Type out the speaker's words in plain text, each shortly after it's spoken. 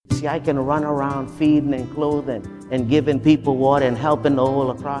see, I can run around feeding and clothing and giving people water and helping the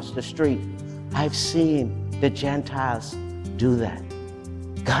old across the street. I've seen the Gentiles do that.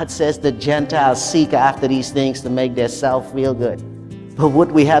 God says the Gentiles seek after these things to make their self feel good. But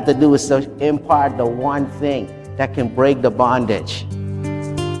what we have to do is to impart the one thing that can break the bondage.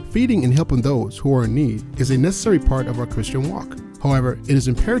 Feeding and helping those who are in need is a necessary part of our Christian walk. However, it is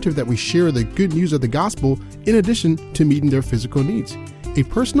imperative that we share the good news of the gospel in addition to meeting their physical needs. A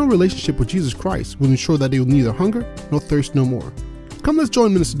personal relationship with Jesus Christ will ensure that they will neither hunger nor thirst no more. Come, let's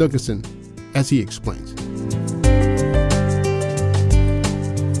join Minister Duncanson as he explains.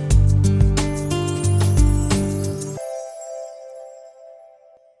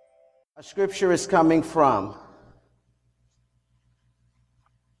 Our scripture is coming from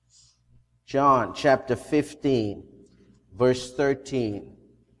John chapter 15, verse 13.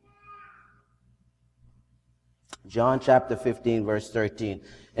 John chapter 15, verse 13.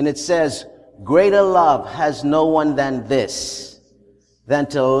 And it says, greater love has no one than this, than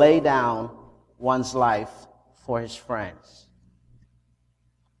to lay down one's life for his friends.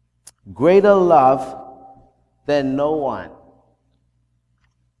 Greater love than no one.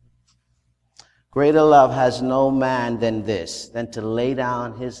 Greater love has no man than this, than to lay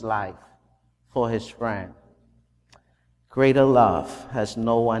down his life for his friend. Greater love has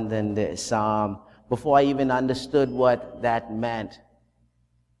no one than this. Before I even understood what that meant,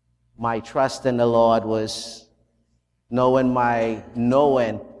 my trust in the Lord was knowing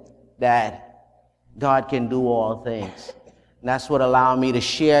that God can do all things. And that's what allowed me to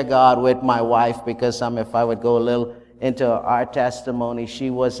share God with my wife, because if I would go a little into our testimony, she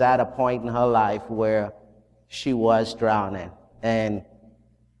was at a point in her life where she was drowning. And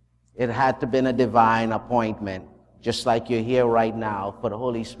it had to been a divine appointment, just like you're here right now, for the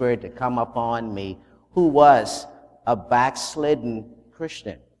Holy Spirit to come upon me, who was a backslidden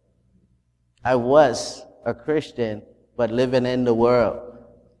Christian. I was a Christian, but living in the world.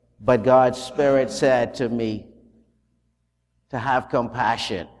 But God's Spirit said to me to have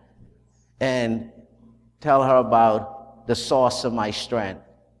compassion and tell her about the source of my strength.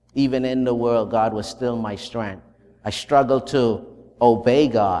 Even in the world, God was still my strength. I struggled to obey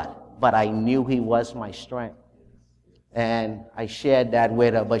God, but I knew He was my strength. And I shared that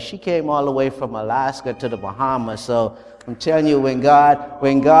with her. But she came all the way from Alaska to the Bahamas. So I'm telling you, when God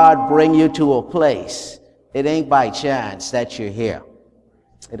bring you to a place, it ain't by chance that you're here.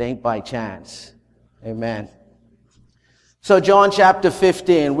 It ain't by chance. Amen. So John chapter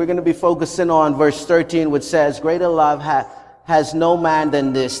 15, we're going to be focusing on verse 13, which says, greater love has no man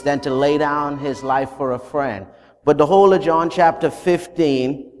than this, than to lay down his life for a friend. But the whole of John chapter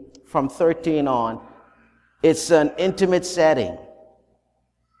 15, from 13 on, it's an intimate setting.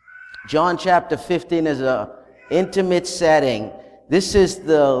 John chapter 15 is an intimate setting. This is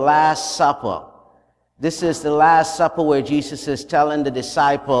the Last Supper. This is the Last Supper where Jesus is telling the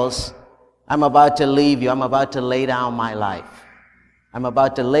disciples, I'm about to leave you. I'm about to lay down my life. I'm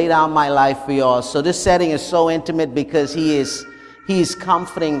about to lay down my life for you all. So this setting is so intimate because he is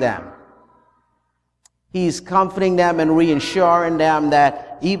comforting them. He's comforting them and reassuring them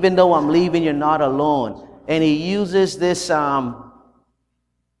that even though I'm leaving, you're not alone. And he uses this a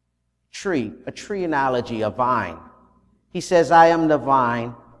tree analogy, a vine. He says, I am the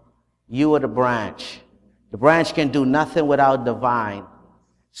vine, you are the branch. The branch can do nothing without the vine.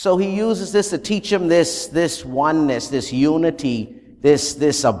 So he uses this to teach them this oneness, this unity,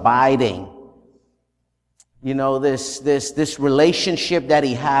 this abiding. You know, this relationship that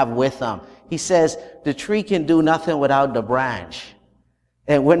he have with them. He says the tree can do nothing without the branch.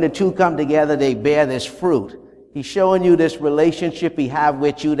 And when the two come together, they bear this fruit. He's showing you this relationship he have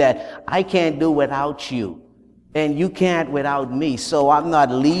with you that I can't do without you. And you can't without me. So I'm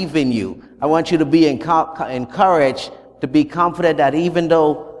not leaving you. I want you to be encouraged, to be confident that even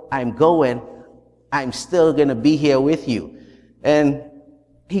though I'm going, I'm still going to be here with you. And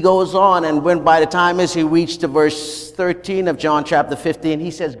he goes on, and when by the time as he reached to verse 13 of John chapter 15,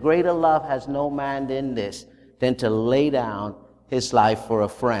 he says, greater love has no man than this, than to lay down his life for a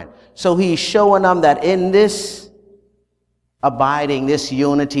friend. So he's showing them that in this abiding, this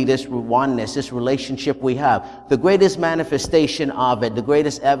unity, this oneness, this relationship we have, the greatest manifestation of it, the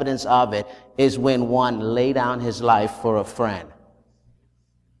greatest evidence of it is when one lay down his life for a friend.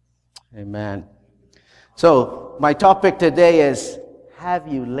 Amen. So my topic today is, have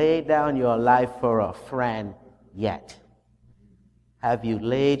you laid down your life for a friend yet? Have you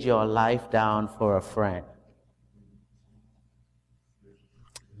laid your life down for a friend?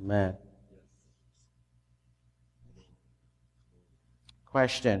 Amen.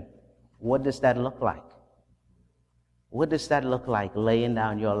 Question, what does that look like? What does that look like, laying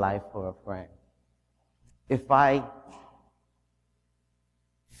down your life for a friend? If I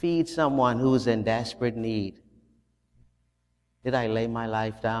feed someone who's in desperate need, did I lay my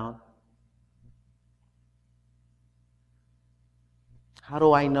life down? How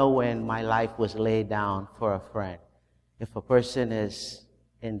do I know when my life was laid down for a friend? If a person is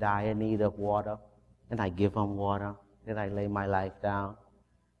in dire need of water, and I give them water, did I lay my life down?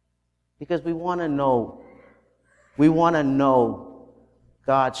 Because we want to know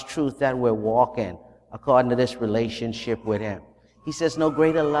God's truth that we're walking according to this relationship with Him. He says, no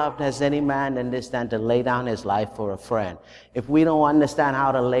greater love has any man than this, than to lay down his life for a friend. If we don't understand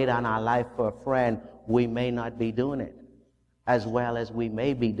how to lay down our life for a friend, we may not be doing it as well as we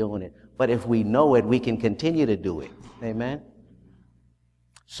may be doing it. But if we know it, we can continue to do it. Amen?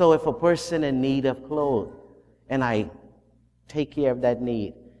 So if a person in need of clothes, and I take care of that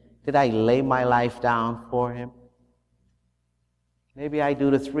need, did I lay my life down for him? Maybe I do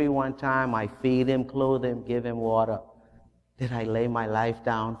the 3 one time. I feed him, clothe him, give him water. Did I lay my life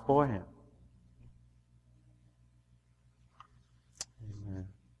down for him? Amen.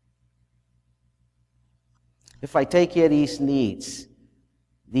 If I take care of these needs,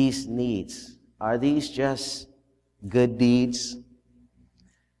 are these just good deeds?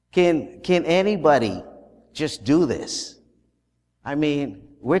 Can anybody just do this? I mean,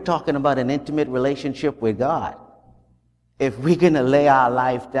 we're talking about an intimate relationship with God. If we're going to lay our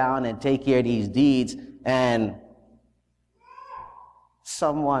life down and take care of these deeds, and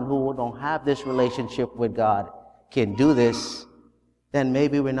someone who don't have this relationship with God can do this, then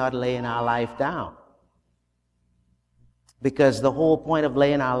maybe we're not laying our life down. Because the whole point of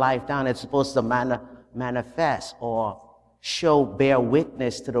laying our life down, it's supposed to manifest or bear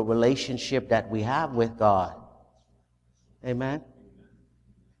witness to the relationship that we have with God. Amen?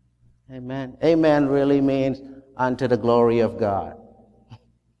 Amen. Amen really means unto the glory of God.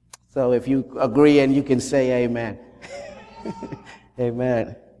 So if you agree, and you can say amen.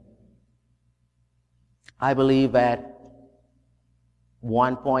 Amen. I believe at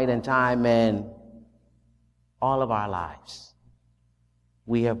one point in time in all of our lives,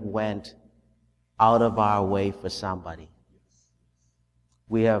 we have went out of our way for somebody.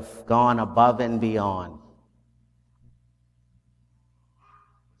 We have gone above and beyond.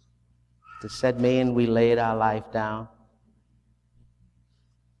 Does that mean we laid our life down?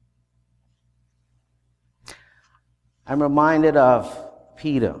 I'm reminded of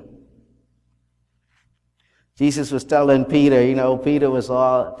Peter. Jesus was telling Peter, Peter was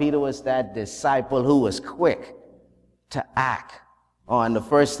that disciple who was quick to act on the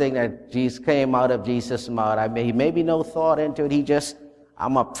first thing that Jesus came out of Jesus' mouth. I mean, he maybe no thought into it.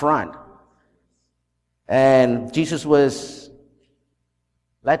 I'm up front. And Jesus was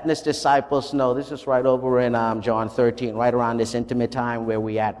letting his disciples know, this is right over in John 13, right around this intimate time where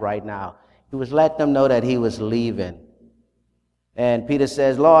we at right now. He was letting them know that he was leaving. And Peter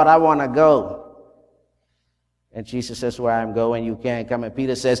says, Lord, I want to go. And Jesus says, where I'm going, you can't come. And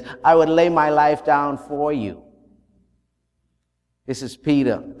Peter says, I would lay my life down for you. This is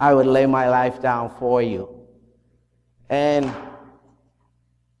Peter. I would lay my life down for you. And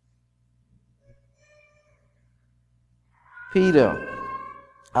Peter,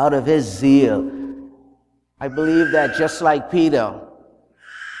 out of his zeal, I believe that just like Peter,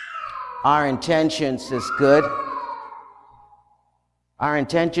 our intentions is good. Our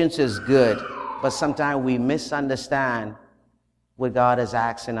intentions is good, but sometimes we misunderstand what God is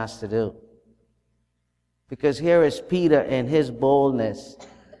asking us to do. Because here is Peter in his boldness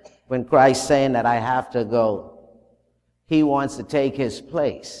when Christ saying that I have to go. He wants to take his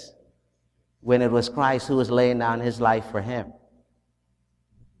place when it was Christ who was laying down his life for him.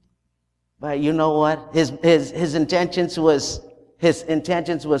 But you know what? His intentions was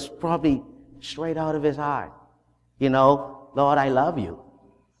probably straight out of his heart. Lord, I love you,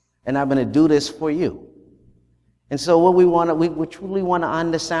 and I'm going to do this for you. And so we truly want to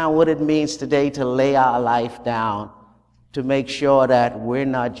understand what it means today to lay our life down, to make sure that we're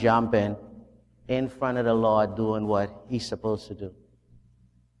not jumping in front of the Lord doing what he's supposed to do.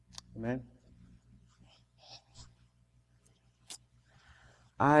 Amen.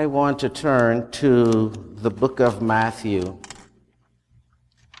 I want to turn to the book of Matthew,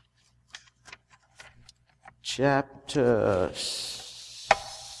 chapter 6.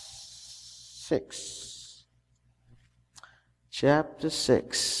 Chapter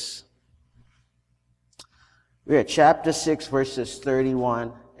 6. We're at chapter 6, verses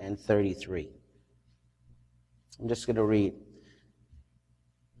 31 and 33. I'm just going to read.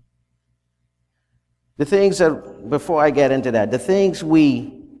 Before I get into that, the things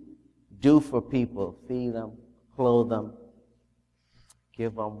we do for people, feed them, clothe them,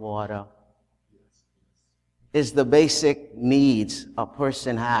 give them water. It's the basic needs a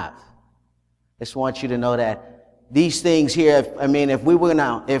person has. I just want you to know that these things here, if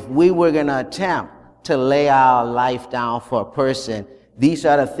we were gonna attempt to lay our life down for a person, these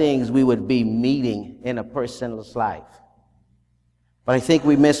are the things we would be meeting in a person's life. But I think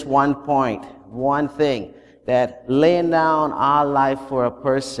we miss one point, one thing, that laying down our life for a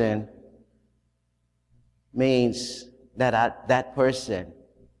person means that that person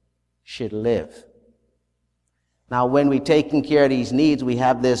should live. Now, when we're taking care of these needs, we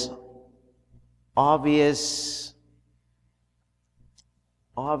have this obvious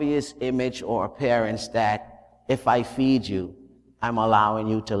image or appearance that if I feed you, I'm allowing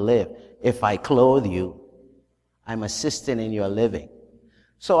you to live. If I clothe you, I'm assisting in your living.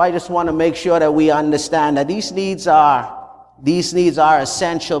 So I just want to make sure that we understand that these needs are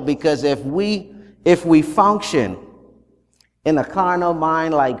essential, because if we function in a carnal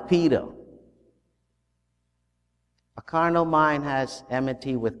mind like Peter, a carnal mind has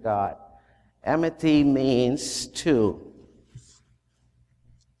enmity with God. Enmity means to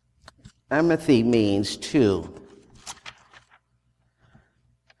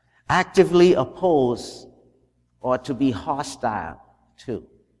actively oppose or to be hostile to.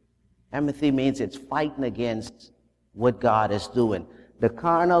 Enmity means it's fighting against what God is doing. The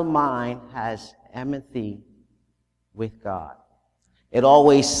carnal mind has enmity with God. It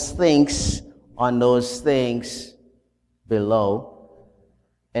always thinks on those things below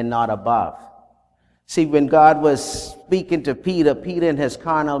and not above. See, when God was speaking to Peter in his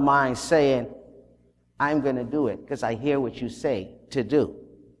carnal mind saying, I'm going to do it because I hear what you say to do.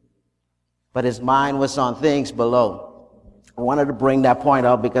 But his mind was on things below. I wanted to bring that point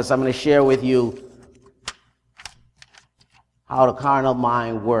up because I'm going to share with you how the carnal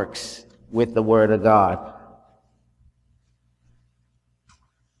mind works with the Word of God.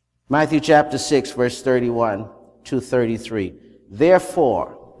 Matthew chapter 6, verse 31 to 33.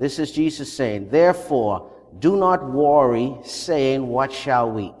 Therefore, this is Jesus saying, therefore, do not worry, saying, what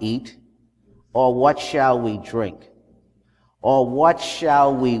shall we eat? Or what shall we drink? Or what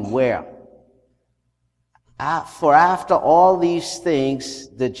shall we wear? For after all these things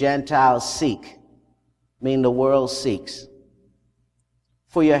the Gentiles seek, meaning the world seeks.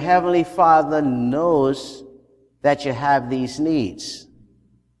 For your heavenly Father knows that you have these needs,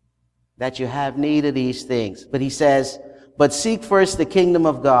 that you have need of these things. But he says, but seek first the kingdom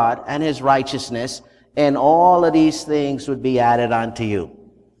of God and his righteousness, and all of these things would be added unto you.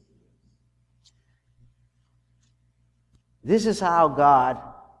 This is how God,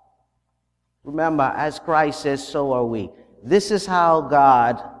 remember, as Christ says, so are we. This is how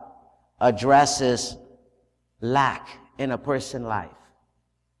God addresses lack in a person's life.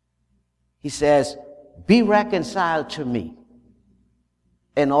 He says, be reconciled to me,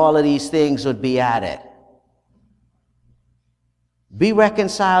 and all of these things would be added. Be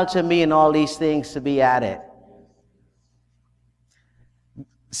reconciled to me, and all these things to be added.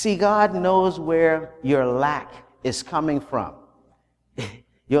 See, God knows where your lack is coming from.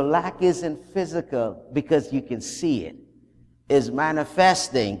 Your lack isn't physical because you can see it. It's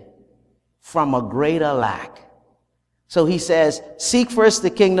manifesting from a greater lack. So he says, seek first the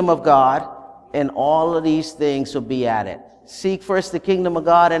kingdom of God, and all of these things will be added. Seek first the kingdom of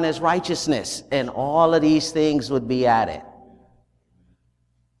God and his righteousness, and all of these things would be added.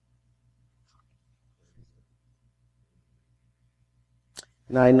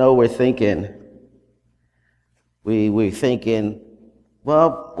 Now I know we're thinking,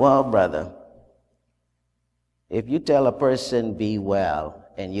 well, brother, if you tell a person be well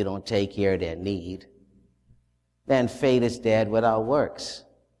and you don't take care of their need, then faith is dead without works.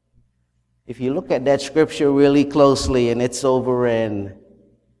 If you look at that scripture really closely, and it's over in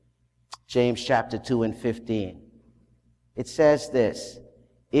James chapter 2 and 15, it says this: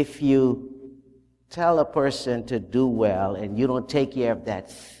 if you tell a person to do well and you don't take care of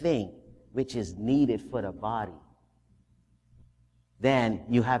that thing which is needed for the body, then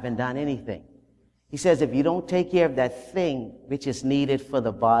you haven't done anything. He says if you don't take care of that thing which is needed for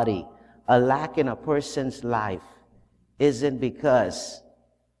the body, a lack in a person's life isn't because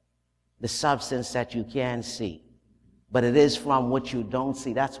the substance that you can see, but it is from what you don't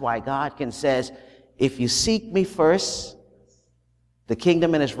see. That's why God says, if you seek me first, the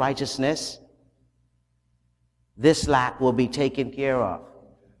kingdom and his righteousness, this lack will be taken care of.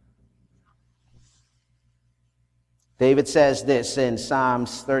 David says this in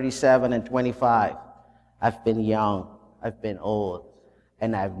Psalms 37 and 25. I've been young, I've been old,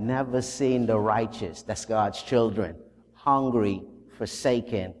 and I've never seen the righteous, that's God's children, hungry,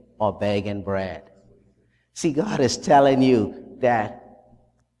 forsaken, or begging bread. See, God is telling you that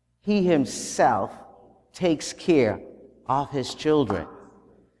He Himself takes care of His children.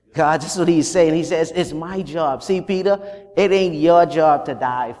 God, this is what He's saying. He says, it's my job. See, Peter, it ain't your job to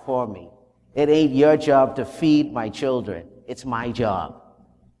die for me. It ain't your job to feed my children. It's my job.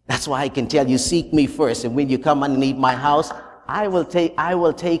 That's why I can tell you, seek me first. And when you come underneath my house, I will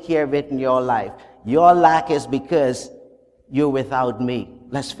take care of it in your life. Your lack is because you're without me.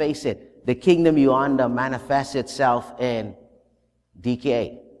 Let's face it. The kingdom you're under manifests itself in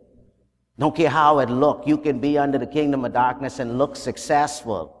decay. Don't care how it looks. You can be under the kingdom of darkness and look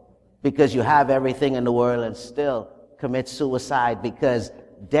successful because you have everything in the world and still commit suicide because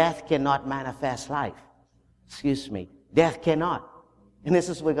death cannot manifest life. Excuse me. Death cannot. And this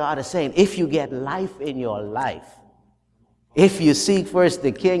is what God is saying. If you get life in your life, if you seek first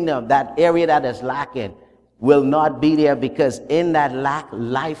the kingdom, that area that is lacking will not be there, because in that lack,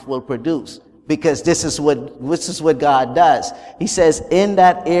 life will produce. Because this is what God does. He says, in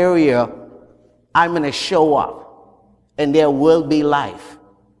that area, I'm going to show up and there will be life.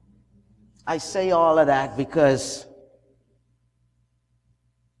 I say all of that because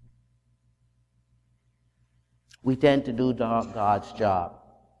we tend to do God's job.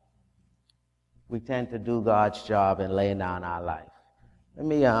 We tend to do God's job in laying down our life. Let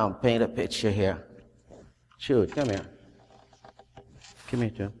me paint a picture here. Jude, come here. Come here,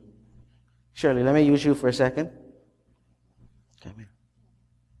 Jude. Shirley, let me use you for a second. Come here.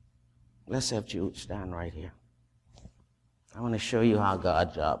 Let's have Jude stand right here. I want to show you how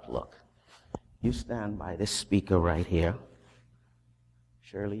God's jobs look. You stand by this speaker right here.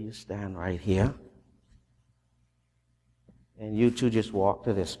 Shirley, you stand right here. And you two just walk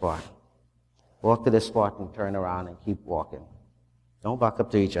to this spot. Walk to this spot and turn around and keep walking. Don't back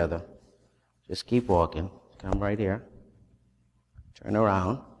up to each other. Just keep walking. Come right here. Turn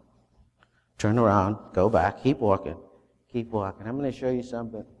around. Turn around. Go back. Keep walking. Keep walking. I'm going to show you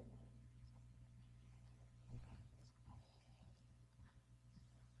something.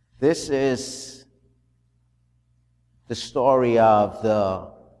 This is the story of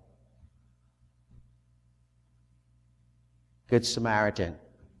the Good Samaritan.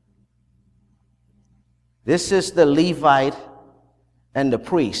 This is the Levite and the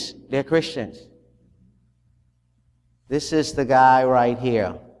priest. They're Christians. This is the guy right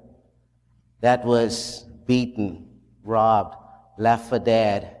here that was beaten, robbed, left for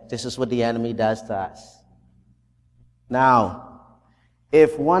dead. This is what the enemy does to us. Now,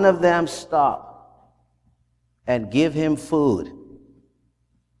 if one of them stop and give him food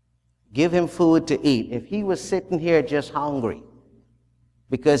to eat, if he was sitting here just hungry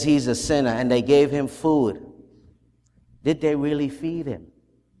because he's a sinner and they gave him food, did they really feed him?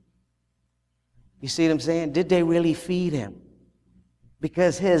 You see what I'm saying? Did they really feed him?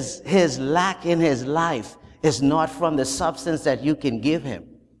 Because his lack in his life is not from the substance that you can give him.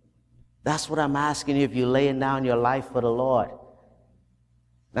 That's what I'm asking you if you're laying down your life for the Lord.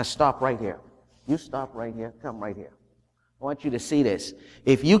 Now stop right here. You stop right here. Come right here. I want you to see this.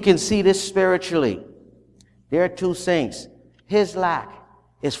 If you can see this spiritually, there are two things. His lack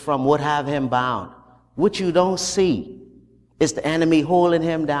is from what have him bound. What you don't see is the enemy holding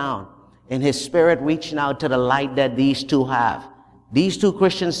him down and his spirit reaching out to the light that these two have. These two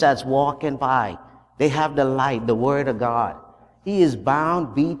Christians that's walking by, they have the light, the word of God. He is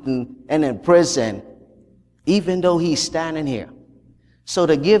bound, beaten, and in prison, even though he's standing here. So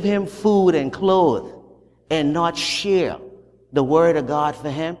to give him food and clothes and not share the word of God for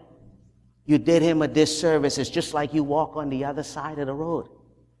him, you did him a disservice. It's just like you walk on the other side of the road.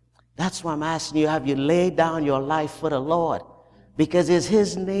 That's why I'm asking you, have you laid down your life for the Lord? Because is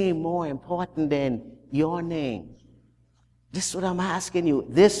his name more important than your name? This is what I'm asking you.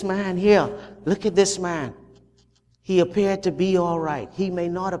 This man here, look at this man. He appeared to be all right. He may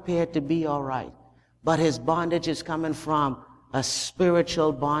not appear to be all right, but his bondage is coming from a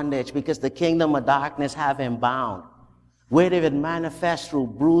spiritual bondage because the kingdom of darkness have him bound. Whether it manifests through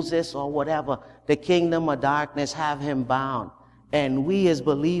bruises or whatever, the kingdom of darkness have him bound. And we as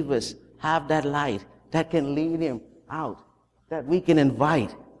believers have that light that can lead him out, that we can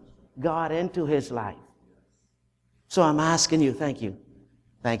invite God into his life. So I'm asking you, thank you.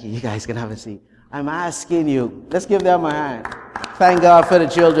 Thank you. You guys can have a seat. I'm asking you, let's give them a hand. Thank God for the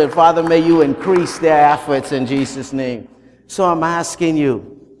children. Father, may you increase their efforts in Jesus' name. So I'm asking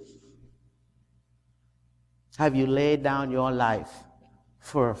you, have you laid down your life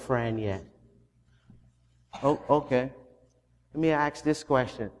for a friend yet? Oh, okay. Let me ask this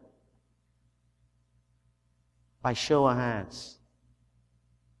question. By show of hands.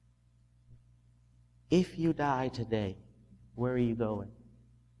 If you die today, where are you going?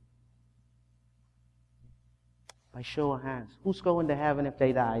 By show of hands. Who's going to heaven if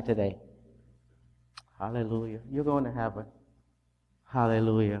they die today? Hallelujah. You're going to heaven.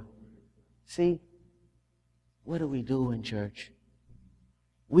 Hallelujah. See, what do we do in church?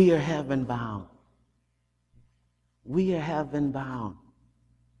 We are heaven bound. We are heaven bound.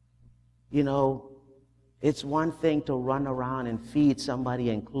 You know, it's one thing to run around and feed somebody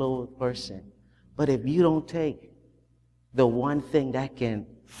and clothe a person. But if you don't take the one thing that can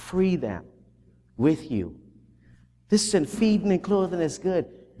free them with you, listen, feeding and clothing is good.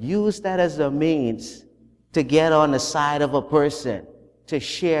 Use that as a means to get on the side of a person, to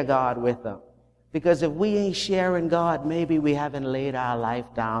share God with them. Because if we ain't sharing God, maybe we haven't laid our life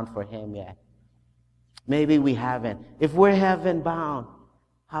down for Him yet. Maybe we haven't. If we're heaven bound,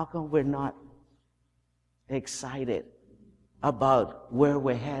 how come we're not excited about where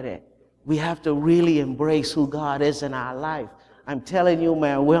we're headed? We have to really embrace who God is in our life. I'm telling you,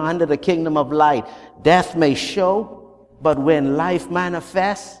 man, we're under the kingdom of light. Death may show, but when life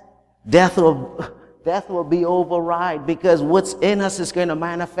manifests, death will be override, because what's in us is going to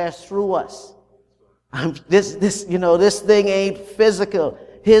manifest through us. This thing ain't physical.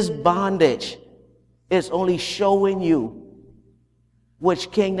 His bondage is only showing you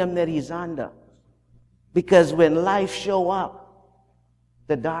which kingdom that He's under. Because when life show up,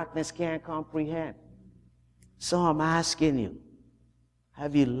 the darkness can't comprehend. So I'm asking you,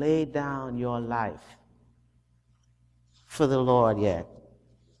 have you laid down your life for the Lord yet?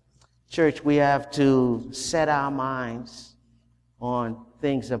 Church, we have to set our minds on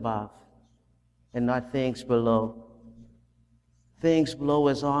things above and not things below. Things below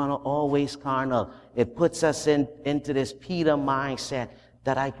is always carnal. It puts us into this Peter mindset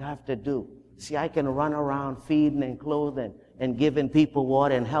that I have to do. See, I can run around feeding and clothing and giving people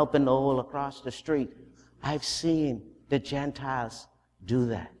water and helping the old across the street. I've seen the Gentiles do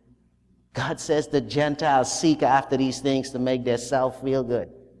that. God says the Gentiles seek after these things to make their self feel good.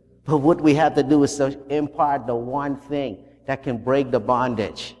 But what we have to do is to impart the one thing that can break the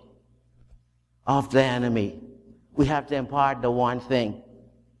bondage of the enemy. We have to impart the one thing.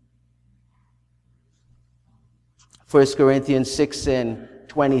 1 Corinthians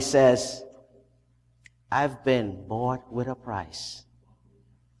 6:20 says, I've been bought with a price.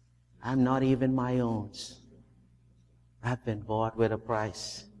 I'm not even my own. I've been bought with a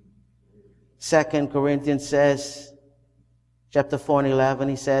price. 2 Corinthians says, chapter 4:11,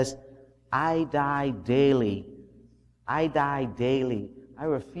 he says, I die daily. I die daily. I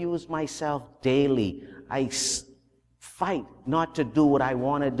refuse myself daily. I fight not to do what I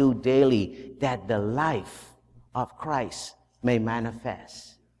want to do daily, that the life of Christ may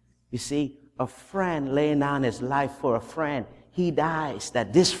manifest. You see, a friend laying down his life for a friend, he dies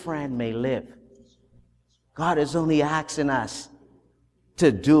that this friend may live. God is only asking us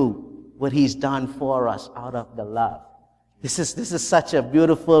to do what He's done for us out of the love. This is such a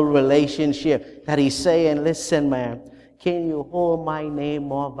beautiful relationship that He's saying, listen, man, can you hold my name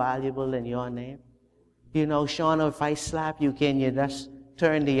more valuable than your name? You know, Shauna, if I slap you, can you just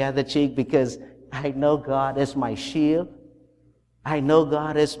turn the other cheek? Because I know God is my shield. I know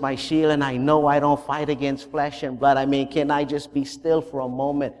God is my shield, and I know I don't fight against flesh and blood. I mean, can I just be still for a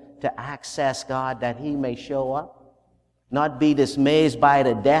moment to access God that He may show up? Not be dismayed by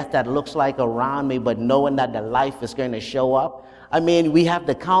the death that looks like around me, but knowing that the life is going to show up. I mean, we have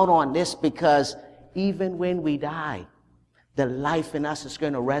to count on this, because even when we die, the life in us is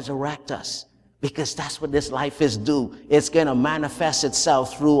going to resurrect us, because that's what this life is due. It's going to manifest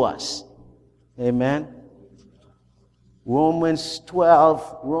itself through us. Amen. Romans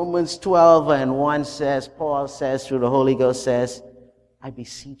 12:1 says, Paul says through the Holy Ghost says, I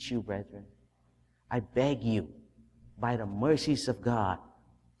beseech you, brethren, I beg you, by the mercies of God,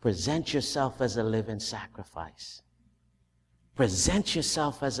 present yourself as a living sacrifice. Present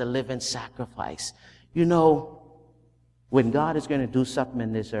yourself as a living sacrifice. You know, when God is going to do something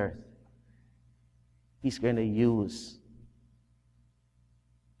in this earth, He's going to use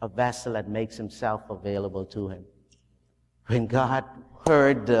a vessel that makes Himself available to Him. When God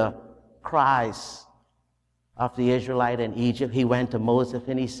heard the cries of the Israelite in Egypt, He went to Moses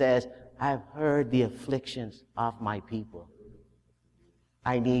and He says, I've heard the afflictions of my people.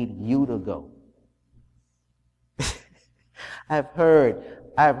 I need you to go. I've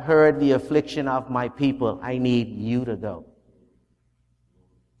heard the affliction of my people. I need you to go.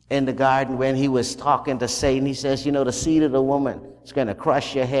 In the garden, when He was talking to Satan, He says, you know, the seed of the woman is going to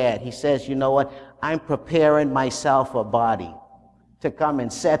crush your head. He says, you know what? I'm preparing myself a body to come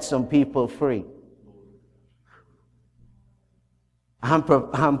and set some people free.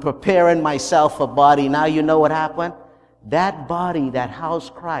 I'm preparing myself a body. Now you know what happened? That body that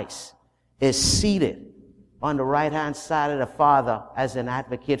housed Christ is seated on the right-hand side of the Father as an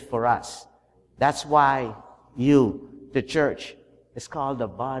advocate for us. That's why the church, is called the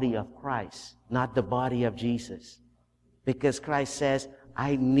body of Christ, not the body of Jesus. Because Christ says,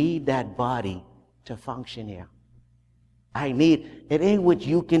 I need that body to function here. It ain't what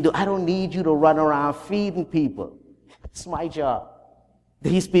you can do. I don't need you to run around feeding people. It's my job.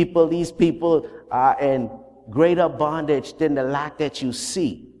 These people are in greater bondage than the lack that you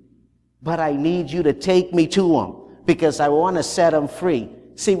see. But I need you to take me to them because I want to set them free.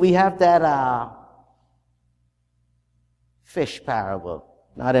 See, we have that fish parable,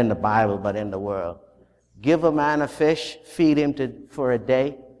 not in the Bible, but in the world. Give a man a fish, feed him for a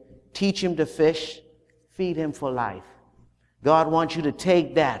day, teach him to fish, feed him for life. God wants you to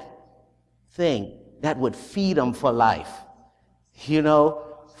take that thing that would feed him for life.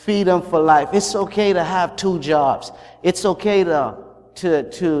 Feed him for life. It's okay to have 2 jobs. It's okay to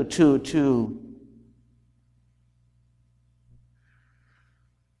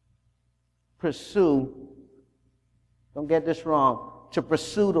pursue, don't get this wrong, to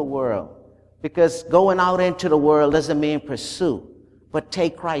pursue the world. Because going out into the world doesn't mean pursue, but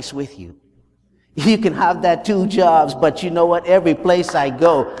take Christ with you. You can have that 2 jobs, but you know what? Every place I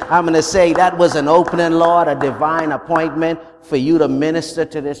go, I'm going to say that was an opening, Lord, a divine appointment for you to minister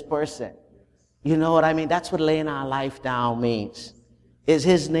to this person. You know what I mean? That's what laying our life down means. Is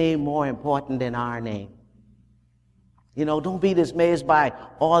his name more important than our name? Don't be dismayed by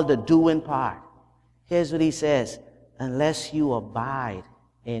all the doing part. Here's what he says. Unless you abide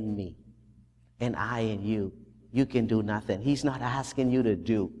in me and I in you, you can do nothing. He's not asking you to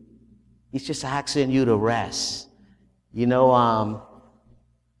do. He's just asking you to rest.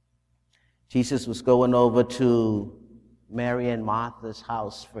 Jesus was going over to Mary and Martha's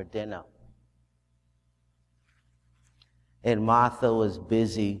house for dinner. And Martha was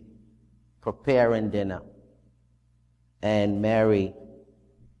busy preparing dinner. And Mary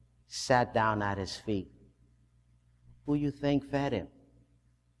sat down at his feet. Who you think fed him?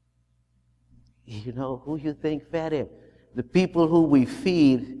 Who you think fed him? The people who we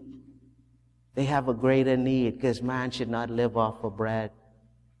feed, they have a greater need, because man should not live off of bread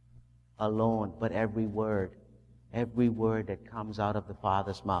alone, but every word that comes out of the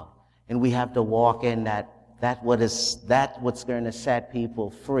Father's mouth. And we have to walk in that's what's going to set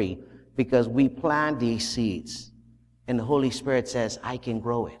people free, because we plant these seeds and the Holy Spirit says, I can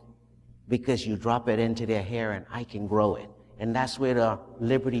grow it, because you drop it into their hair and I can grow it. And that's where the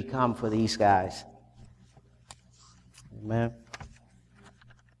liberty come for these guys. Amen.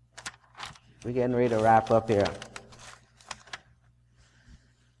 We're getting ready to wrap up here.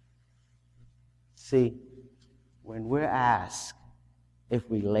 See, when we're asked if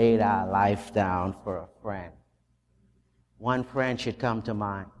we laid our life down for a friend, one friend should come to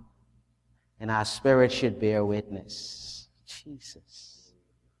mind, and our spirit should bear witness. Jesus.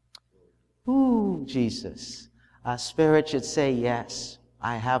 Ooh, Jesus. Our spirit should say, yes,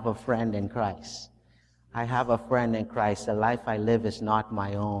 I have a friend in Christ. I have a friend in Christ. The life I live is not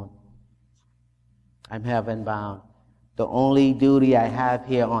my own. I'm heaven bound. The only duty I have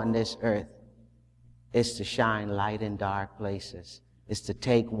here on this earth is to shine light in dark places, is to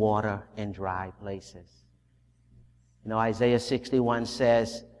take water in dry places. Isaiah 61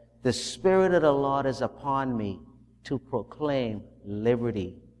 says, the Spirit of the Lord is upon me to proclaim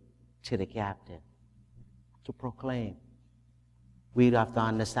liberty to the captive. To proclaim. We have to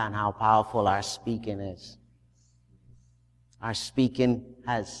understand how powerful our speaking is. Our speaking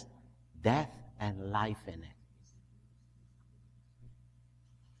has death and life in it.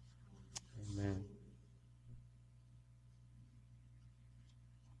 Amen.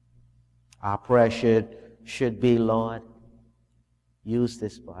 Our prayer should be, Lord, use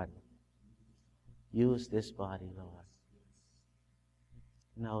this body. Use this body, Lord.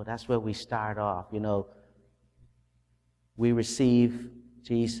 That's where we start off. We receive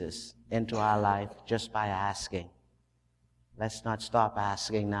Jesus into our life just by asking. Let's not stop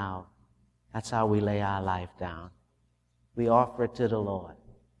asking now. That's how we lay our life down. We offer it to the Lord.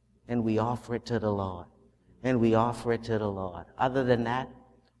 And we offer it to the Lord. And we offer it to the Lord. Other than that,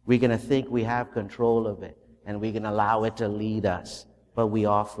 we're going to think we have control of it. And we're going to allow it to lead us. But we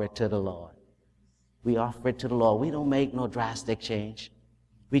offer it to the Lord. We offer it to the Lord. We don't make no drastic change.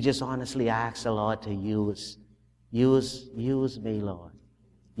 We just honestly ask the Lord to use me, Lord.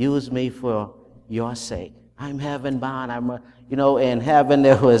 Use me for your sake. I'm heaven bound. In heaven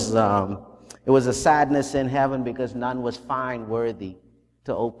it was a sadness in heaven because none was found worthy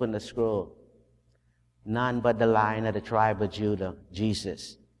to open the scroll. None but the Lion of the tribe of Judah,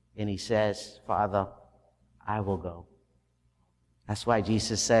 Jesus. And he says, Father, I will go. That's why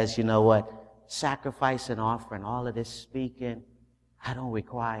Jesus says, sacrifice and offering, all of this speaking, I don't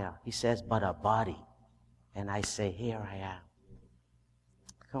require. He says, but a body. And I say, here I am.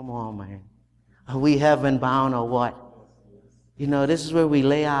 Come on, man. Are we heaven bound or what? You know, this is where we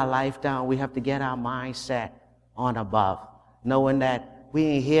lay our life down. We have to get our mindset on above, knowing that we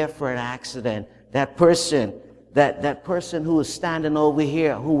ain't here for an accident. That person who was standing over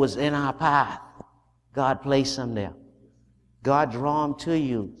here, who was in our path, God placed him there. God draw him to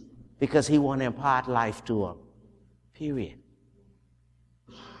you because he want to impart life to him. Period.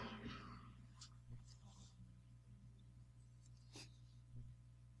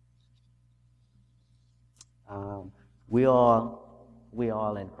 We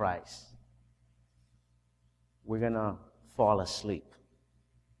all in Christ. We're going to fall asleep.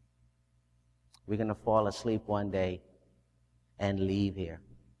 We're going to fall asleep one day and leave here.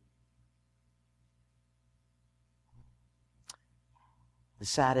 The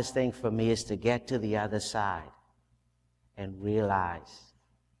saddest thing for me is to get to the other side and realize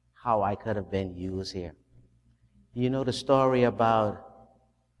how I could have been used here. You know the story about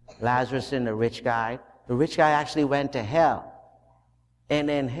Lazarus and the rich guy? The rich guy actually went to hell. And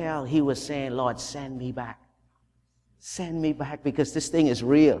in hell, he was saying, Lord, send me back. Send me back because this thing is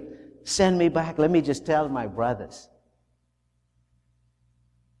real. Send me back. Let me just tell my brothers.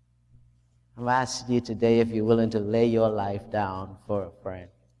 I'm asking you today if you're willing to lay your life down for a friend.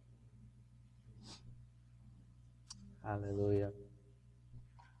 Hallelujah.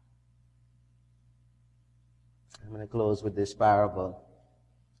 I'm going to close with this parable.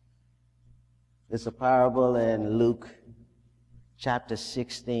 There's a parable in Luke chapter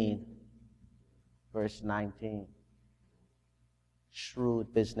 16, verse 19.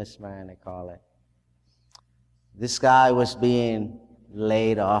 Shrewd businessman, they call it. This guy was being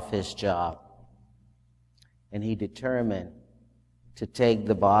laid off his job, and he determined to take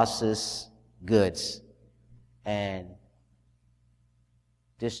the boss's goods and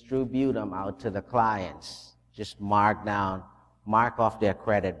distribute them out to the clients. Just mark off their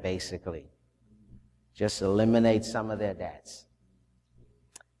credit, basically. Just eliminate some of their debts.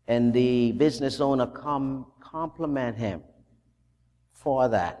 And the business owner compliment him for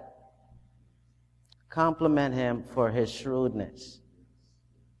that. Compliment him for his shrewdness.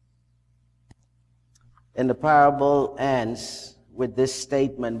 And the parable ends with this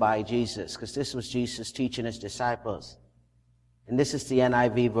statement by Jesus, because this was Jesus teaching his disciples. And this is the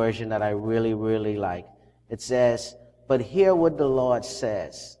NIV version that I really, really like. It says, but hear what the Lord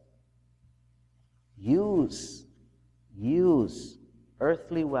says. Use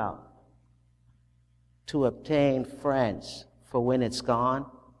earthly wealth to obtain friends, for when it's gone,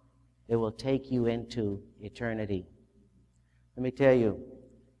 it will take you into eternity. Let me tell you,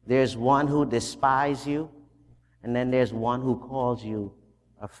 there's one who despises you, and then there's one who calls you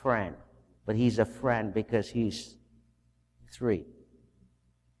a friend. But he's a friend because he's three.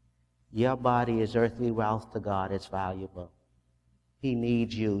 Your body is earthly wealth to God. It's valuable. He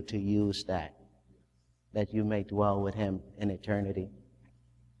needs you to use that you may dwell with him in eternity.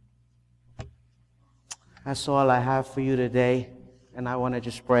 That's all I have for you today, and I want to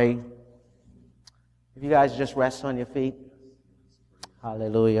just pray. If you guys just rest on your feet.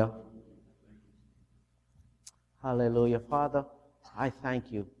 Hallelujah. Hallelujah. Father, I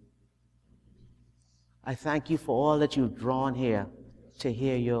thank you. I thank you for all that you've drawn here to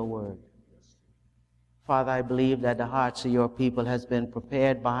hear your word. Father, I believe that the hearts of your people has been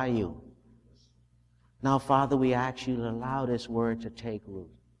prepared by you. Now, Father, we ask you to allow this word to take root.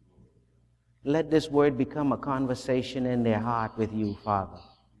 Let this word become a conversation in their heart with you, Father.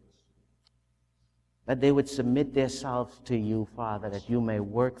 That they would submit themselves to you, Father, that you may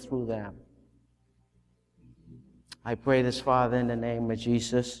work through them. I pray this, Father, in the name of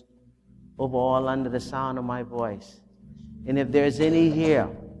Jesus, over all under the sound of my voice. And if there's any here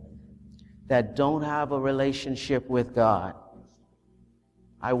that don't have a relationship with God,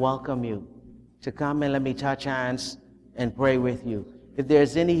 I welcome you to come and let me touch hands and pray with you. If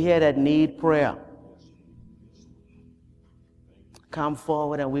there's any here that need prayer, come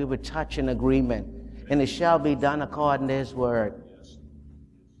forward and we would touch in agreement. And it shall be done according to his word.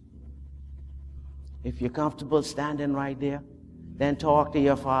 If you're comfortable standing right there, then talk to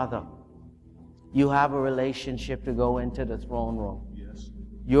your Father. You have a relationship to go into the throne room. Yes.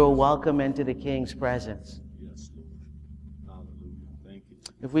 You're welcome into the King's presence. Yes. Hallelujah. Thank you.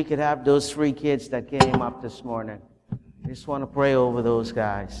 If we could have those three kids that came up this morning. I just want to pray over those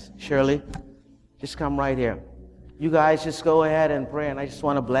guys. Shirley, just come right here. You guys just go ahead and pray, and I just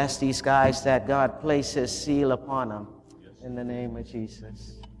want to bless these guys that God place his seal upon them. In the name of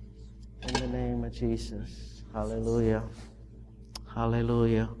Jesus. In the name of Jesus. Hallelujah.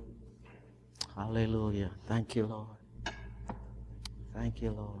 Hallelujah. Hallelujah. Thank you, Lord. Thank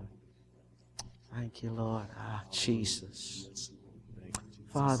you, Lord. Thank you, Lord. Jesus.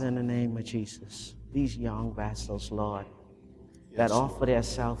 Father, in the name of Jesus, these young vessels, Lord, that offer their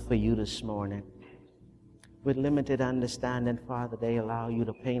self for you this morning, with limited understanding, Father, they allow you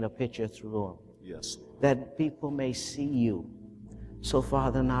to paint a picture through them. Yes. That people may see you. So,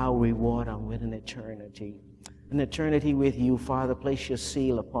 Father, now reward them with an eternity. An eternity with you, Father. Place your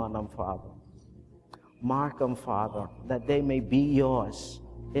seal upon them, Father. Mark them, Father, that they may be yours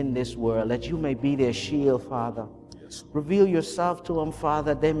in this world, that you may be their shield, Father. Yes. Reveal yourself to them,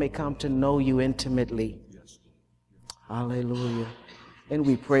 Father, they may come to know you intimately. Yes. Hallelujah. And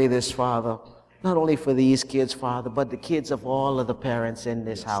we pray this, Father, not only for these kids, Father, but the kids of all of the parents in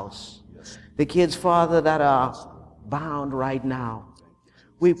this house. Yes. The kids, Father, that are bound right now.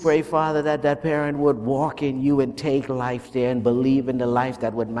 We pray, Father, that that parent would walk in you and take life there and believe in the life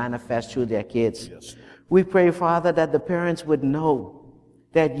that would manifest through their kids. Yes. We pray, Father, that the parents would know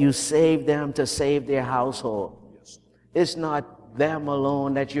that you saved them to save their household. Yes. It's not them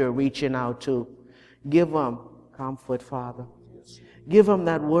alone that you're reaching out to. Give them comfort, Father. Yes. Give them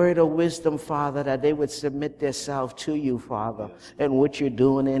that word of wisdom, Father, that they would submit themselves to you, Father, Yes. and what you're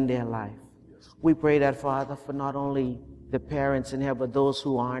doing in their life. Yes. We pray that, Father, for not only the parents in here, but those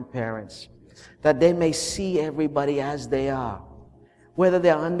who aren't parents, that they may see everybody as they are, whether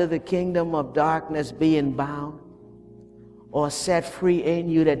they're under the kingdom of darkness being bound or set free in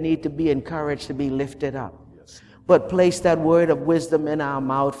you that need to be encouraged to be lifted up. Yes. But place that word of wisdom in our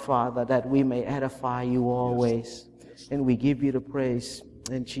mouth, Father, that we may edify you always. Yes. And we give you the praise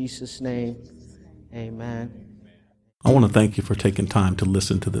in Jesus' name. Amen. I want to thank you for taking time to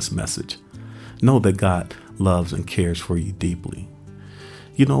listen to this message. Know that God loves and cares for you deeply.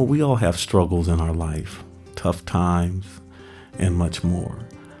 You know, we all have struggles in our life, tough times, and much more.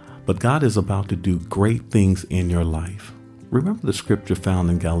 But God is about to do great things in your life. Remember the scripture found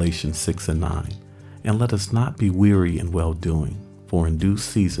in Galatians 6:9. And let us not be weary in well-doing, for in due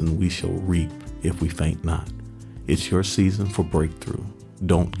season we shall reap if we faint not. It's your season for breakthrough.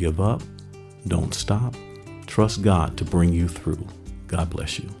 Don't give up. Don't stop. Trust God to bring you through. God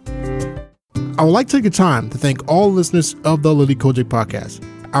bless you. I would like to take a time to thank all listeners of the Lily Kojic podcast.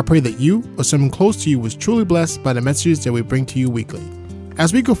 I pray that you or someone close to you was truly blessed by the messages that we bring to you weekly.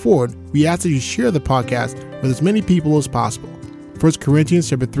 As we go forward, we ask that you share the podcast with as many people as possible. 1 Corinthians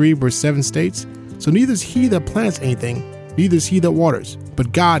 3 verse 7 states, "So neither is he that plants anything, neither is he that waters,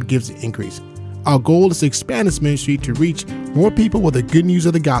 but God gives the increase." Our goal is to expand this ministry to reach more people with the good news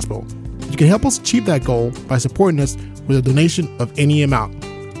of the gospel. You can help us achieve that goal by supporting us with a donation of any amount.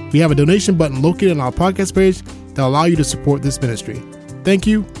 We have a donation button located on our podcast page that will allow you to support this ministry. Thank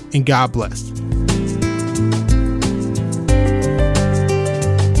you, and God bless.